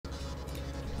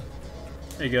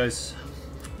Hey guys,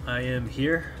 I am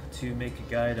here to make a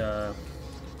guide,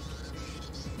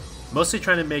 mostly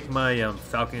trying to make my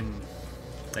Falcon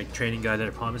training guide that I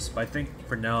promised, but I think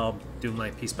for now I'll do my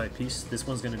piece by piece. This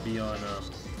one's going to be on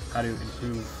how to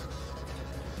improve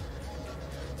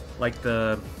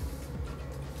the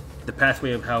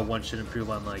pathway of how one should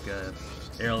improve on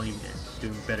aerialing,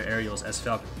 doing better aerials as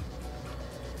Falcon.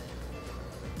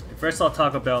 And first I'll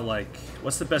talk about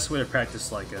what's the best way to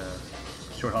practice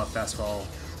short hop, fast fall,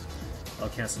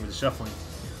 canceling with the shuffling.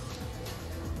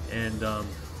 And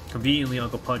conveniently,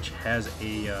 UnclePunch has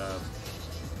a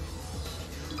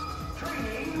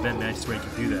event matches where you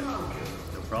can do that.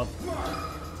 No problem.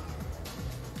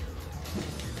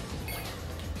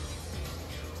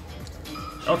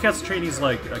 Cancel training is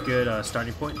a good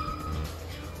starting point.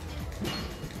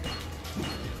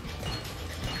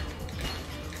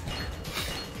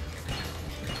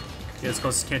 Yeah, it's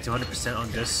close to can't do 100% on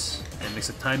this, and mix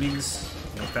of timings,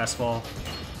 fast fall,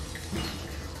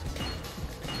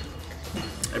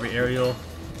 every aerial.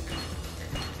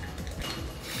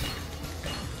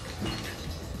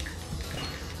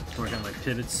 Work on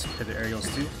pivots, pivot aerials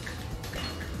too.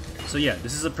 So yeah,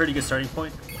 this is a pretty good starting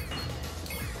point.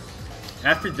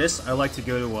 After this, I like to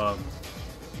go to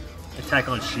attack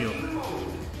on shield,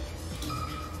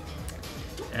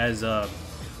 as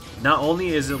not only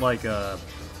is it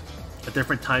a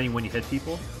different timing when you hit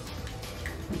people,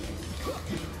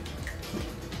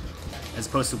 as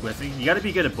opposed to whiffing. You gotta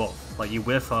be good at both. You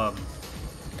whiff, gotta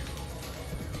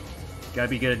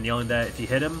be good at nailing that. If you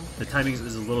hit him, the timing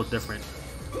is a little different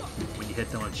when you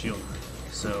hit them on shield.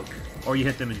 So, or you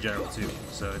hit them in general too.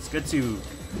 So it's good to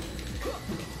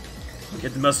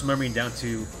get the muscle memory down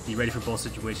to be ready for both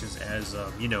situations, as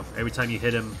every time you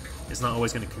hit him, it's not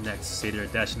always gonna connect. Say they're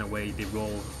dashing away, they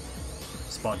roll,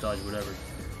 spot dodge, whatever.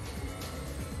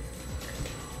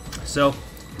 So,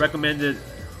 recommended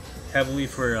heavily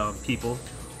for people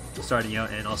starting out,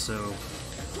 and also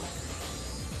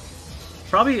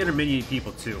probably intermediate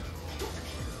people too,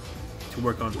 to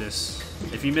work on this.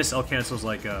 If you miss L cancels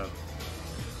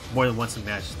more than once a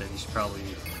match, then you should probably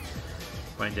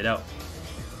grind it out.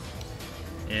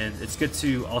 And it's good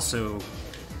to also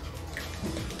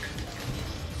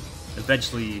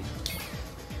eventually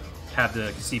have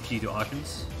the CPU do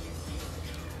options.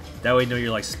 That way you know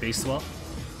you're spaced well.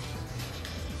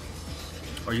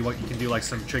 Or you can do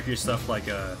some trickier stuff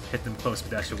hit them close but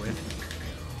dash away.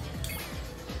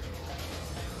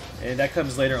 And that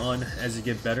comes later on as you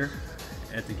get better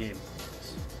at the game.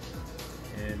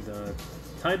 And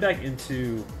tying back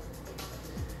into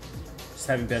just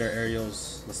having better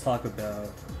aerials, let's talk about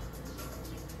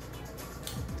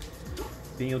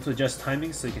being able to adjust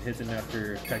timing so you can hit them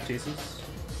after tech chases.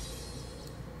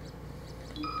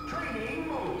 Training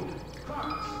mode.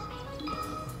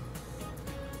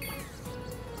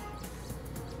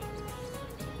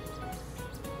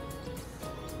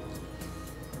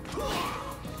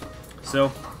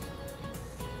 So,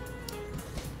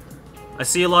 I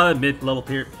see a lot of mid-level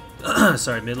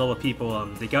mid-level people.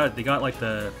 They got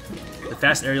the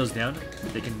fast aerials down.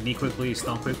 They can knee quickly,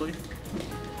 stomp quickly.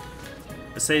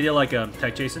 Let's say they're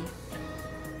tech chasing.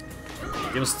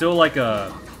 They will still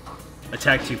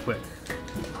attack too quick.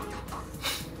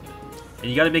 And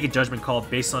you got to make a judgment call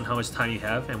based on how much time you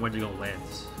have and when you're gonna land.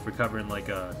 For covering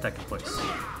tech in place,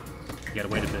 you gotta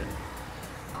wait a bit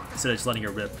instead of just letting it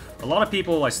rip. A lot of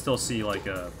people I still see they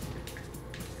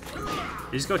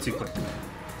just go too quick.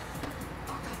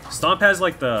 Stomp has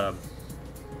the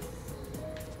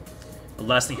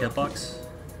lasting hitbox,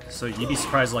 so you'd be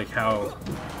surprised how,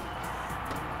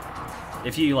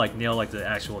 if you nail the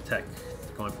actual tech,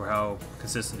 going for how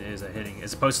consistent it is at hitting,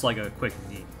 as opposed to a quick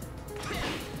knee.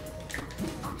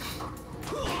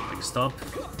 A stomp,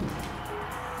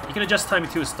 you can adjust timing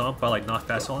to a stomp by not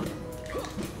fast falling.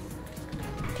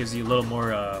 Gives you a little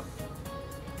more of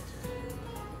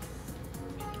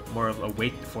a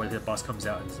wait before the hitbox comes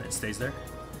out and stays there.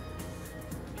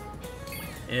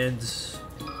 And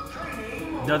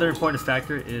another important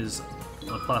factor is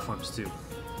on platforms too.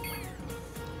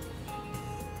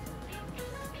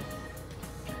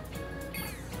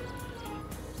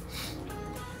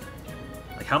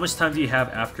 How much time do you have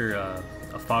after a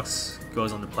fox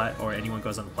goes on the or anyone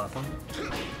goes on the platform?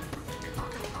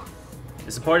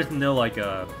 It's important to know,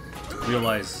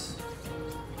 realize,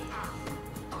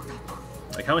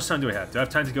 how much time do I have? Do I have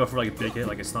time to go for a big hit,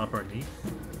 a stomp or a knee?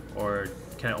 Or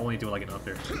can I only do an up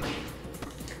air?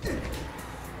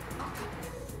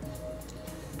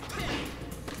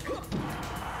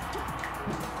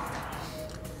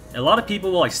 And a lot of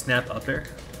people will snap up air,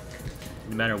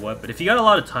 no matter what. But if you got a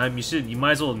lot of time, you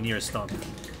might as well near a stomp.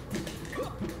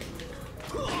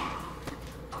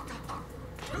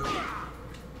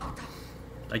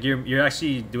 Like you're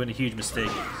actually doing a huge mistake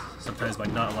sometimes by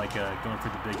not like going for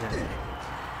the big hit.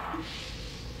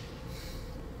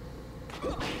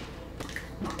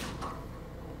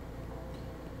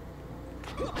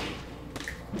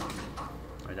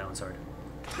 Alright, that one's hard.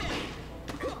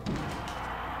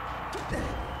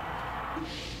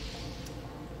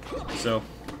 So,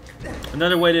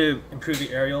 another way to improve the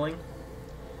aerialing,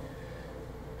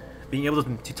 being able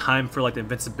to time for like the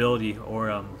invincibility,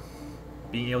 or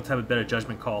being able to have a better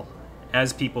judgment call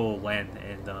as people land,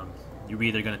 and you're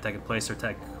either going to attack in place or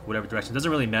attack whatever direction. It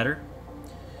doesn't really matter.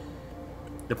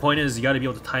 The point is you got to be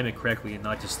able to time it correctly and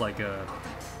not just like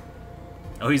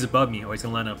oh, he's above me, or he's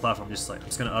going to land on a platform. Just like I'm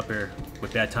just going to up air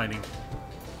with bad timing.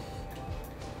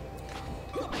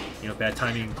 You know, bad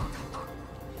timing.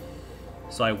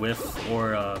 So I whiff,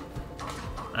 or I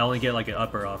only get like an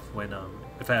up air off when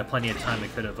if I had plenty of time, I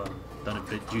could have done a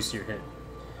bit juicier hit.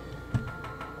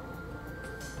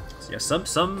 So yeah,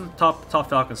 some top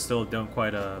Falcons still don't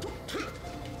quite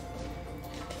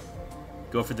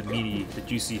go for the meaty, the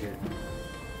juicy hit,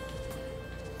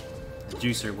 the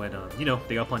juicer when you know,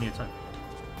 they got plenty of time.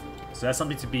 So that's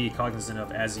something to be cognizant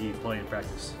of as you play and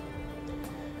practice.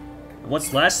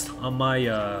 What's last on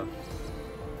my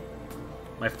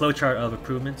my flowchart of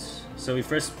improvements? So we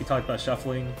talked about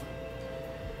shuffling,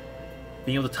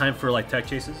 being able to time for like tech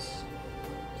chases.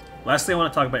 Lastly, I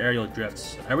want to talk about aerial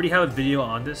drifts. I already have a video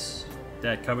on this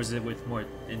that covers it with more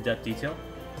in-depth detail,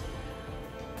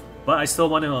 but I still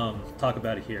want to talk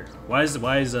about it here. Why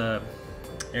is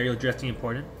aerial drifting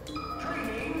important?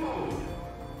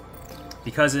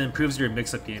 Because it improves your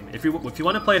mix-up game. If you want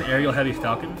to play an aerial heavy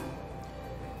Falcon,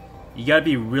 you gotta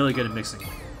be really good at mixing.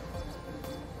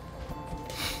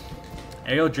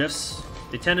 Aerial drifts,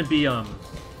 they tend to be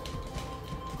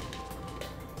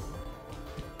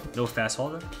no fast fall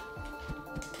though.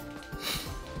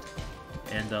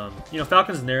 And you know,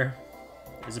 Falcon's in there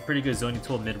is a pretty good zoning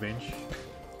tool mid-range.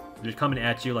 If they're coming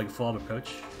at you like a full-on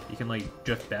approach, you can like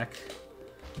drift back.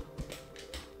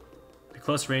 If you're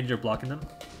close range, you're blocking them.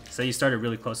 Say you started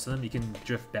really close to them, you can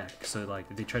drift back. So like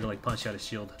if they try to like punch out a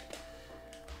shield,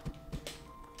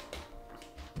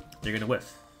 they're gonna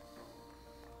whiff.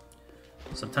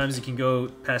 Sometimes you can go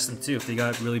past them too if they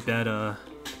got really bad out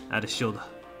of shield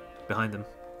behind them.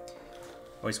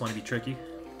 Always want to be tricky.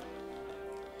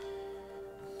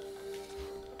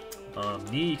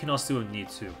 Knee, you can also do a knee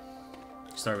too.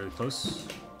 Start really close.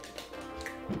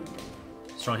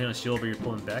 Strong hit on shield, but you're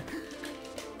pulling back.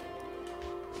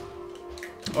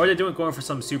 Or they're going for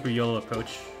some super YOLO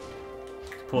approach.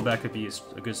 Pull back could be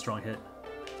a good strong hit.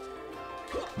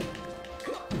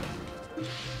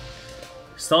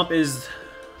 Stomp is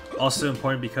also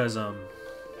important because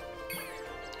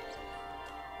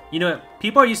you know,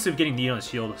 people are used to getting knee on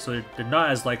shield, so they're not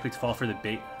as likely to fall for the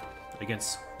bait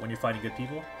against when you're fighting good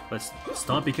people. But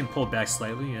Stomp, you can pull back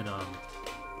slightly and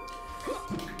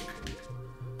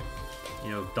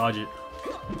you know, dodge it,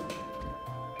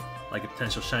 like a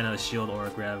potential shine out of shield or a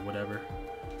grab, whatever.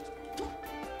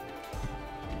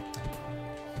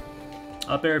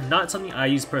 Up air, not something I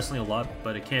use personally a lot,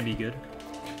 but it can be good.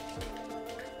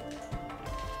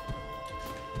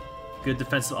 Good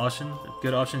defensive option,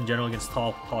 good option in general against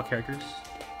tall characters.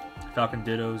 Falcon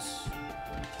Dittos.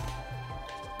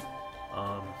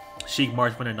 Sheik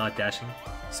March when they're not dashing.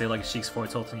 Say like a Sheik's forward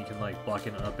tilting, you can like block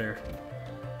in an up air.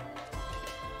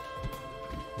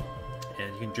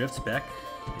 And you can drift back.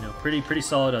 You know, pretty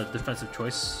solid defensive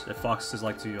choice if Foxes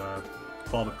like to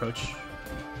follow approach.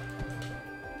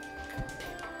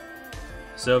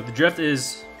 So the drift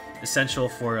is essential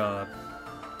for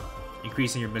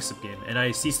increasing your mix-up game. And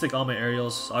I C-stick all my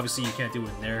aerials. Obviously you can't do it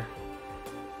in there,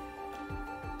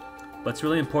 but it's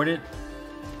really important.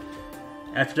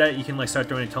 After that, you can like start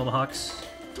throwing tomahawks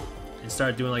and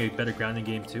start doing like a better grounding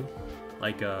game too.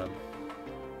 Like yeah,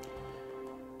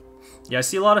 I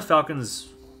see a lot of Falcons,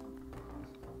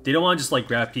 they don't want to just like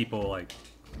grab people like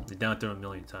they down throw a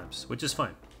million times, which is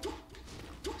fine.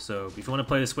 So if you want to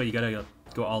play this way, you gotta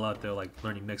go all out there, like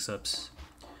learning mix-ups,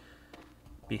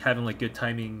 having like good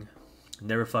timing,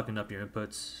 never fucking up your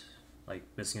inputs, like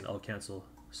missing an alt cancel.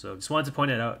 So just wanted to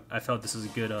point it out. I felt this is a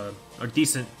good or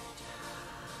decent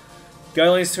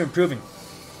guidelines to improving.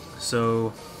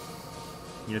 So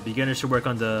you know, beginners should work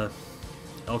on the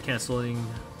L canceling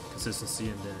consistency,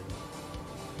 and then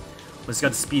when it's got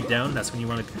the speed down, that's when you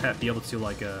want to be able to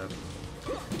like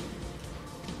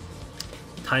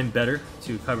time better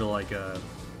to cover like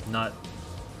not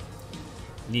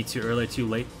need too early, too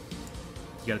late.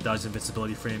 You gotta dodge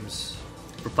invincibility frames.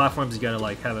 For platforms, you gotta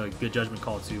like have a good judgment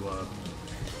call to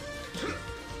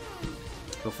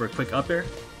go for a quick up air,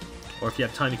 or if you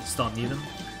have time, you can stomp knee them.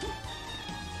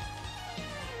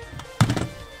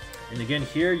 And again,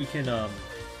 here you can the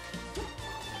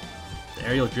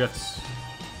aerial drifts,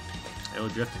 aerial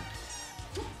drifting.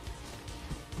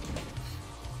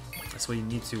 That's what you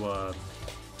need to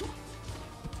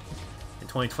in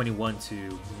 2021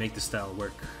 to make the style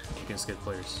work against good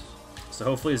players. So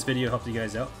hopefully this video helped you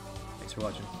guys out. Thanks for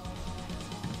watching.